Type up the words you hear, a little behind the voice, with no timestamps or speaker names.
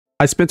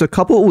I spent a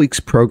couple of weeks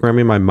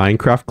programming my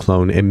Minecraft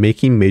clone and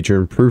making major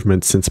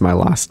improvements since my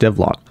last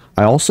devlog.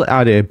 I also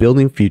added a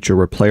building feature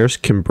where players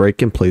can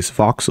break and place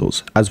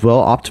voxels, as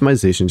well as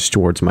optimizations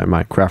towards my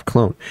Minecraft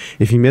clone.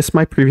 If you missed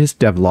my previous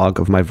devlog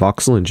of my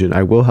voxel engine,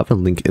 I will have a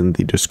link in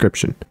the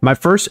description. My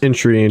first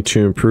entry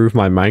to improve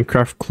my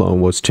Minecraft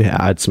clone was to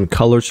add some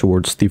color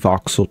towards the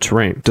voxel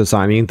terrain,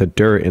 designing the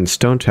dirt and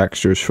stone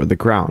textures for the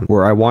ground,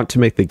 where I want to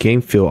make the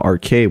game feel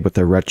arcade with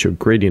a retro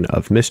gradient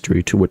of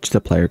mystery to which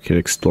the player can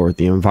explore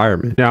the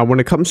environment. Now,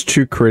 when it comes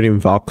to creating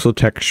voxel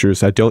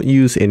textures, I don't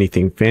use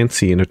anything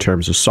fancy in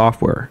terms of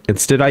software.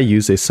 Instead, I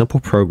use a simple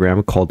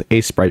program called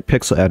Sprite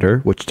Pixel Editor,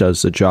 which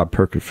does the job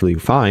perfectly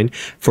fine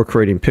for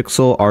creating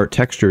pixel art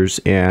textures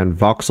and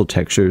voxel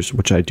textures,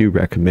 which I do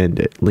recommend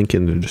it. Link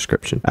in the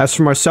description. As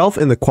for myself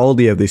and the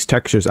quality of these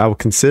textures, I will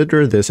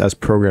consider this as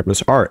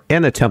programmer's art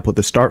and a template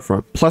to start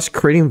from. Plus,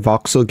 creating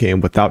voxel game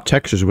without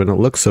textures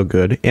wouldn't look so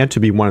good, and to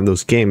be one of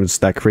those games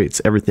that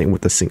creates everything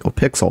with a single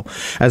pixel,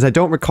 as I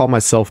don't recall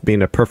myself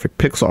being a perfect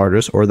pixel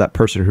artist or that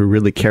person who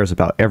really cares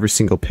about every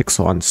single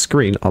pixel on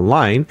screen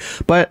online,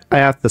 but I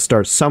have to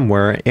start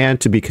somewhere and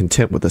to be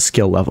content with the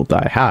skill level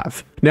that I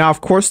have. Now,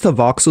 of course, the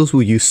voxels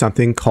will use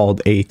something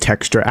called a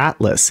texture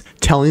atlas,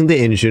 telling the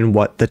engine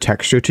what the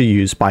texture to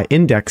use by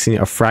indexing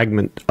a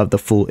fragment of the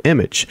full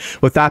image.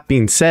 With that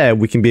being said,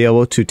 we can be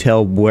able to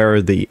tell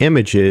where the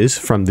image is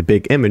from the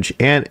big image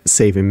and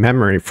save in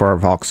memory for our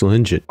voxel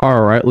engine.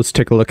 All right, let's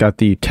take a look at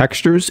the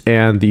textures,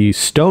 and the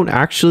stone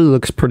actually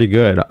looks pretty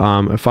good.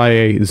 If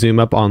I zoom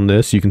up on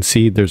this, you can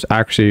see there's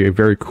actually a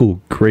very cool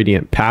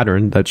gradient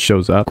pattern that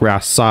shows up.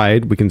 Grass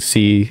side, we can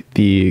see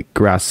the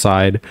grass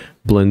side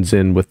blends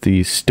in with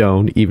the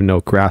stone, even though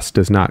grass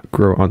does not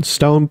grow on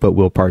stone, but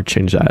we'll probably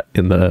change that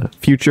in the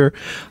future.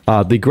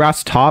 The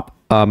grass top,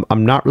 I'm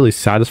not really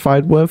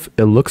satisfied with.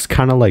 It looks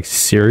kind of like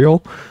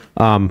cereal.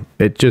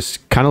 It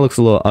just kind of looks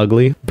a little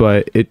ugly,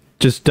 but it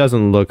just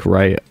doesn't look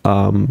right.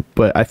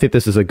 But I think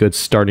this is a good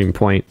starting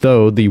point.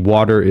 Though the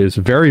water is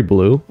very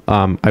blue,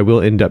 I will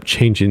end up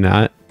changing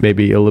that,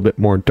 maybe a little bit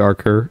more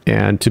darker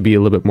and to be a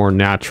little bit more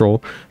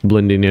natural,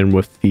 blending in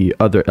with the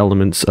other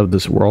elements of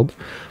this world.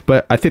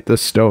 But I think the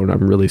stone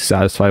I'm really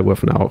satisfied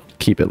with, and I'll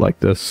keep it like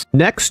this.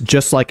 Next,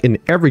 just like in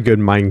every good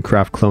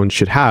Minecraft clone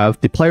should have,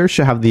 the player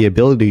should have the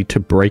ability to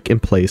break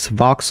and place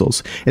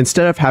voxels,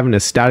 instead of having a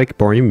static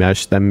boring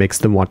mesh that makes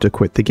them want to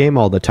quit the game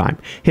all the time,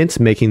 hence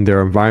making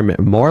their environment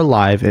more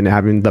alive and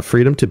having the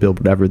freedom to build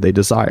whatever they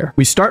desire.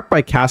 We start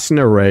by casting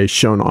an array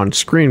shown on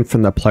screen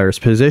from the player's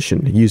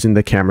position, using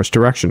the camera's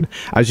direction.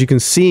 As you can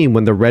see,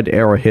 when the red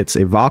arrow hits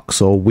a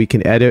voxel, we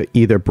can edit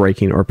either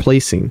breaking or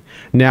placing.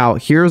 Now,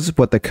 here's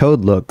what the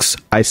code looks.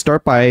 I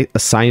start by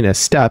assigning a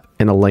step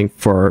and a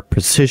length for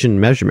precision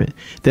measurement.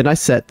 Then I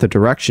set the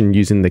direction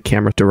using the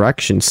camera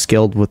direction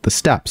scaled with the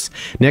steps.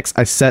 Next,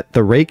 I set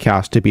the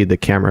raycast to be the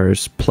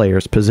camera's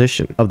player's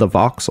position of the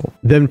voxel.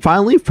 Then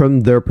finally,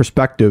 from their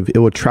perspective, it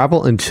will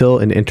travel until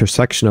an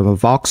intersection of a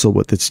voxel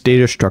with its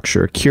data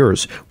structure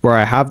occurs, where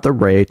I have the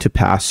ray to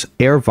pass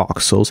air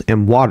voxels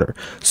and water.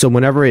 So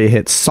whenever it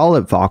hits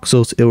solid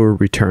voxels, it will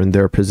return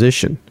their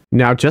position.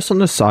 Now, just on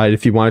the side,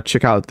 if you want to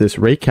check out this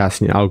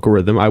raycasting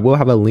algorithm, I will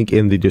have a link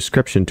in the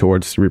description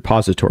towards the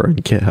repository on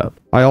GitHub.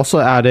 I also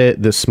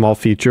added this small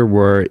feature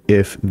where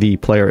if the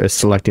player is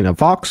selecting a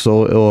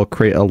voxel, it will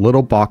create a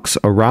little box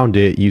around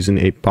it using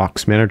a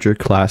box manager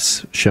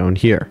class shown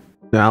here.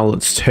 Now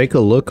let's take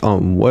a look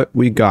on what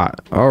we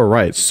got. All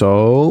right,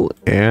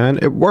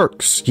 and it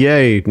works.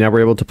 Yay, now we're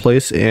able to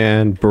place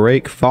and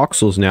break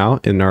voxels now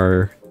in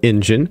our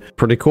engine.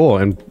 Pretty cool,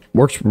 and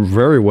works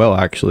very well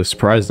actually,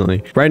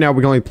 surprisingly. Right now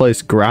we can only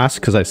place grass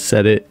because I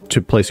set it to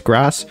place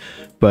grass,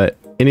 but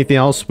anything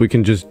else we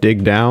can just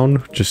dig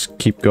down, just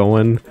keep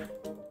going.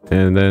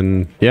 And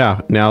then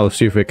yeah, now let's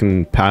see if it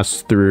can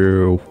pass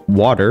through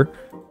water.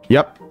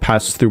 Yep,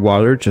 passes through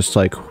water just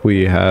like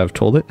we have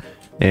told it,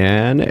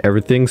 and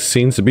everything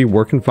seems to be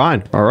working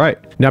fine. All right,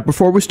 now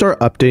before we start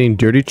updating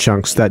dirty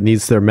chunks that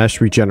needs their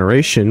mesh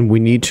regeneration, we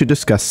need to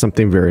discuss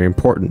something very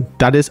important.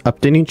 That is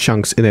updating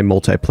chunks in a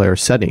multiplayer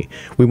setting.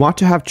 We want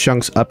to have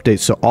chunks update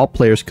so all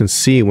players can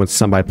see when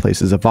somebody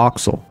places a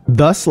voxel.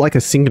 Thus, like a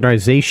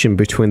synchronization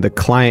between the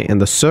client and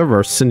the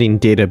server sending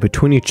data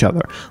between each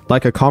other,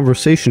 like a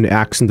conversation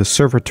asking the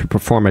server to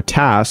perform a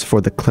task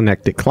for the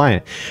connected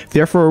client.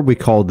 Therefore, we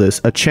call this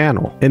a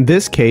channel. In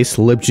this case,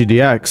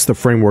 libgdx, the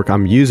framework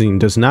I'm using,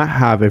 does not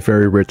have a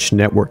very rich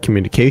network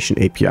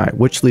communication API,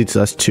 which leads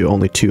us to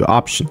only two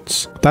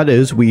options. That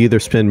is, we either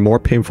spend more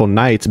painful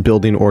nights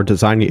building or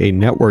designing a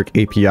network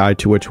API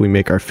to which we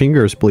make our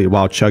fingers bleed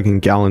while chugging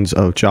gallons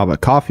of Java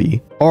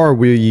coffee, or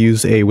we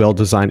use a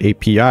well-designed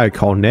API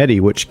called Netty,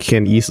 which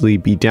can easily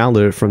be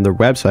downloaded from their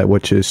website,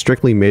 which is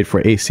strictly made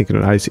for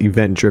asynchronized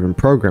event-driven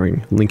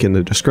programming, link in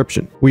the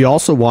description. We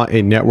also want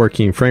a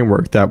networking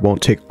framework that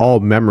won't take all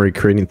memory,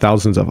 creating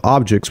thousands of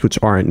objects which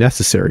aren't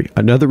necessary.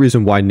 Another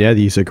reason why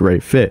Netty is a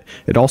great fit.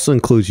 It also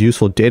includes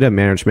useful data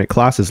management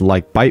classes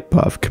like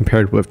ByteBuff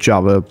compared with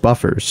Java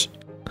buffers.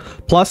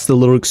 Plus, the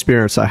little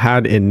experience I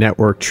had in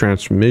network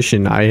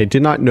transmission, I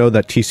did not know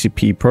that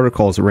TCP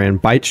protocols ran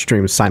byte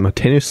streams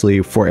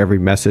simultaneously for every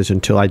message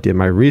until I did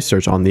my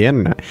research on the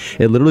internet.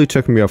 It literally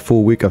took me a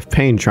full week of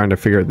pain trying to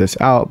figure this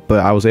out, but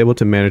I was able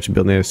to manage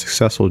building a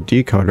successful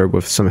decoder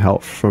with some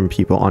help from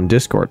people on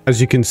Discord. As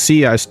you can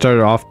see, I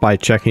started off by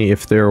checking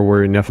if there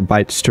were enough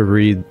bytes to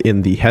read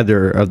in the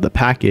header of the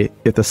packet.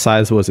 If the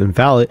size was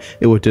invalid,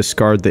 it would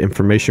discard the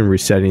information,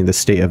 resetting the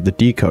state of the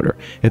decoder.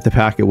 If the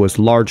packet was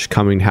large,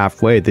 coming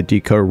halfway, the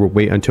decoder would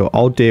wait until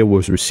all data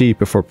was received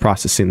before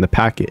processing the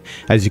packet.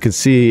 As you can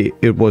see,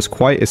 it was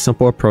quite a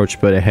simple approach,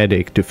 but a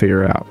headache to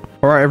figure out.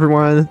 Alright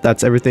everyone,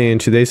 that's everything in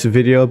today's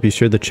video. Be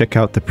sure to check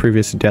out the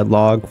previous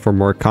devlog for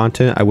more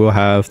content. I will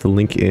have the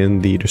link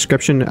in the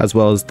description, as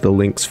well as the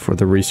links for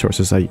the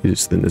resources I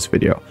used in this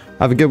video.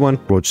 Have a good one.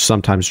 We'll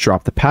sometimes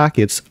drop the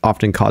packets,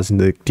 often causing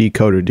the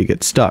decoder to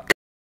get stuck.